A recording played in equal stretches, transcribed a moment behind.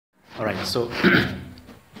Alright, so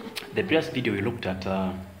the previous video we looked at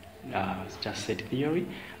just set theory,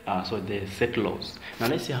 so the set laws. Now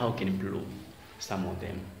let's see how we can prove some of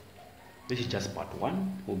them. This is just part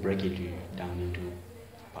one. We'll break it down into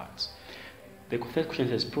parts. The first question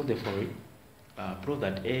says prove the following. Prove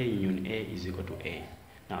that A union A is equal to A.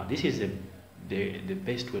 Now this is the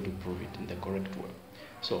best way to prove it in the correct way.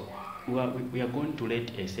 So we are going to let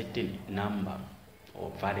a certain number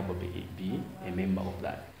or variable be a member of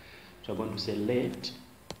that. So I'm going to say let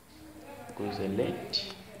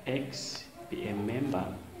x be a member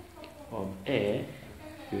of A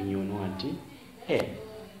union what? A.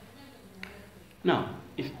 Now,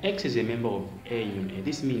 if x is a member of A union A,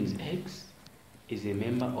 this means x is a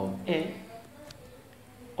member of A,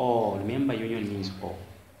 or remember union means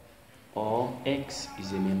or x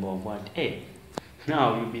is a member of what? A.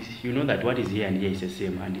 Now, you know that what is here and here is the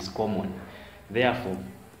same and is common. Therefore,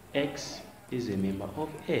 x is a member of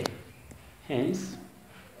A. Hence,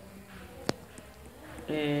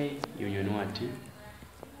 A union what?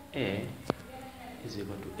 A is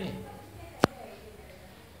equal to A.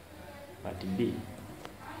 But B,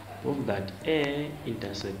 prove that A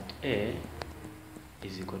intersect A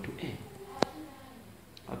is equal to A.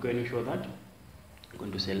 How can you show that? I'm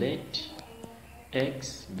going to say let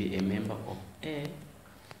x be a member of A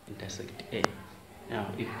intersect A.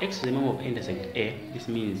 Now, if x is a member of A intersect A, this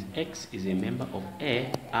means x is a member of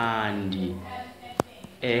A and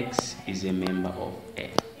x is a member of A.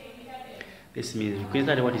 This means, because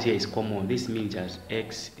that what is here is common, this means just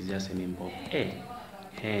x is just a member of A.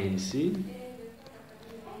 Hence,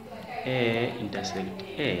 A intersect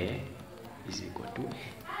A is equal to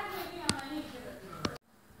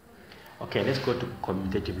A. Okay, let's go to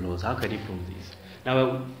commutative laws. How can you prove this?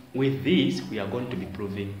 Now, with this, we are going to be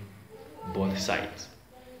proving both sides.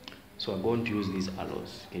 So I'm going to use these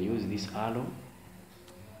arrows. You can use this arrow,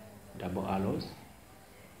 double arrows,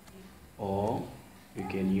 or you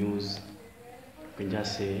can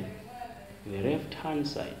just say the left hand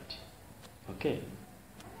side. Okay,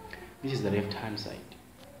 this is the left hand side.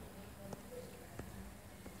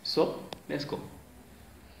 So let's go.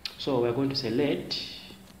 So we're going to say let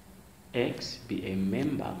x be a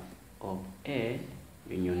member of A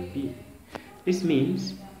union B. This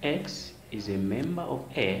means x is a member of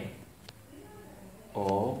A,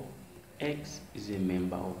 or x is a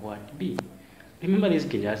member of what? B. Remember, this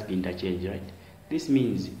can just be interchanged, right? This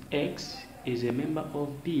means x is a member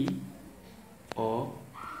of B, or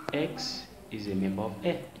x is a member of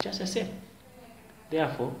A. Just the same.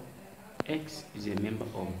 Therefore, x is a member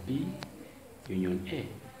of B union A.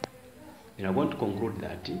 Then I'm going to conclude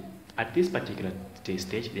that at this particular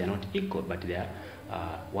stage they are not equal, but they are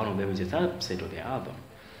one of them is a subset of the other.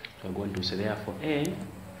 So I'm going to say therefore A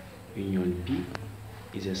union B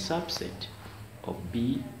is a subset of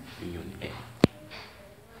B union A.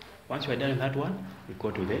 Once you are done with that one, we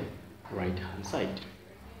go to the right hand side.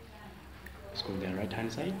 Let's go to the right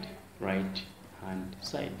hand side. Right hand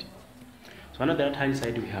side. So under the right hand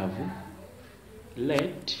side we have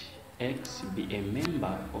let x be a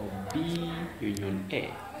member of B union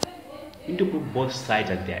A. We need to prove both sides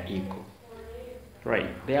that they are equal.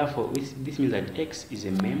 Right. Therefore, this means that x is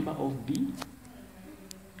a member of B,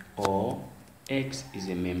 or x is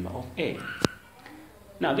a member of A.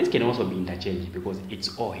 Now, this can also be interchanged because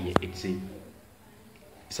it's all here. It's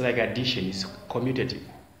like addition. It's commutative.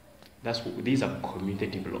 These are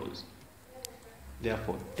commutative laws.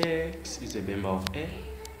 Therefore, x is a member of A,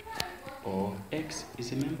 or x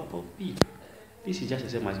is a member of B. This is just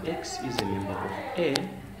the same as x is a member of A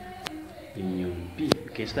union B.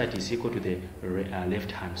 Okay, so that is equal to the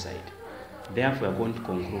left hand side. Therefore, we are going to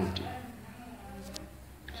conclude.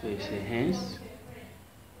 So you say hence.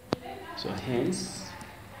 So hence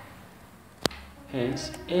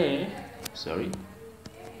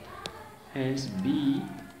B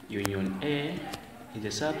union A is a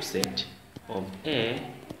subset of A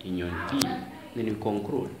union B. Then we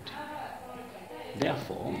conclude.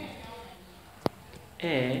 Therefore,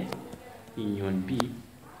 A union B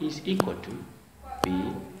is equal to B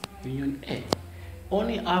union A.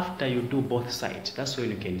 Only after you do both sides, that's when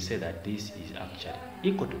you can say that this is actually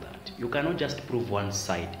equal to that. You cannot just prove one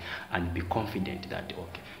side and be confident that,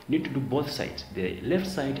 okay, you need to do both sides, the left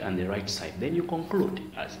side and the right side. Then you conclude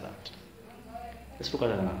as that. Let's look at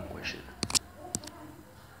another question.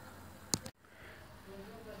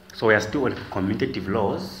 So we are still on commutative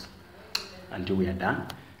laws until we are done.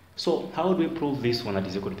 So how do we prove this one that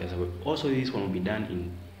is equal to this? Also, this one will be done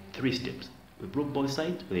in 3 steps. We prove both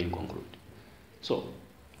sides, then conclude. So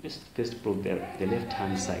let's first prove the left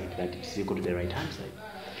hand side that is equal to the right hand side.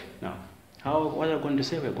 Now, what are we going to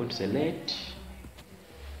say? We're going to say let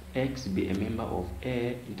X be a member of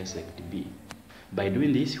A intersect B. By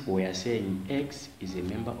doing this, we are saying X is a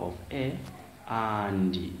member of A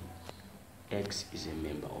and X is a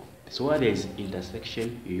member of B. So where there is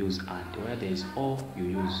intersection, you use and. Where there is or, you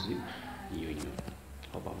use union.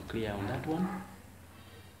 Hope I'm clear on that one.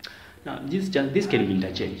 Now this can be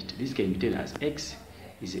interchanged. This can be taken as X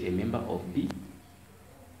is a member of B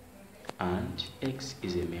and X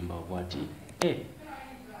is a member of what? A.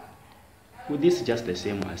 With this just the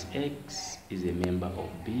same as X is a member of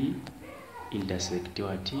B intersect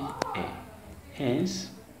what? A. Hence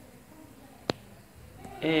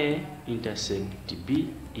A intersect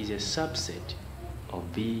B is a subset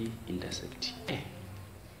of B intersect A.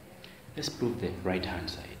 Let's prove the right hand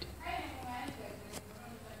side.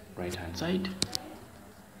 Right hand side,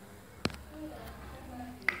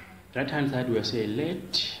 we will say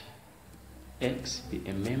let X be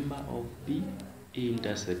a member of B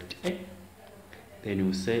intersect A. Then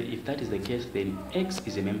we say if that is the case, then X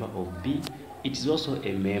is a member of B, it is also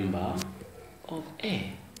a member of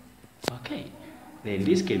A. Okay, then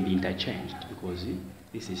this can be interchanged because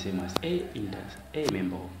this is same as A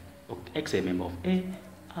member of X a member of A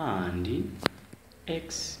and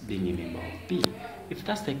X being a member of B. If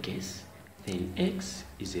that's the case, then X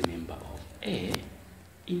is a member of A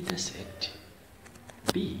intersect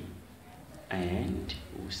B, and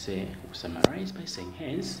we'll summarize by saying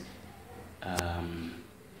hence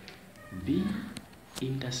B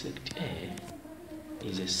intersect A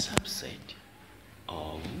is a subset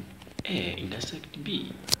of A intersect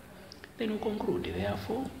B. Then we conclude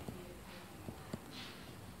therefore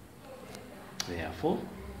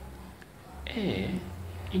A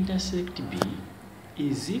intersect B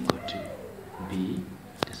is equal to B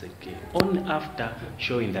intersect A. Only after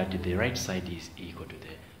showing that the right side is equal to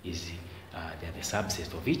they're the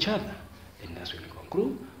subsets of each other, then that's when we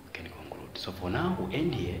can conclude. So for now, we'll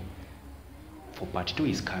end here. For part 2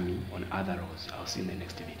 is coming on other rows. I'll see you in the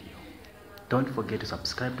next video. Don't forget to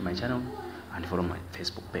subscribe to my channel and follow my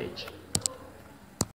Facebook page.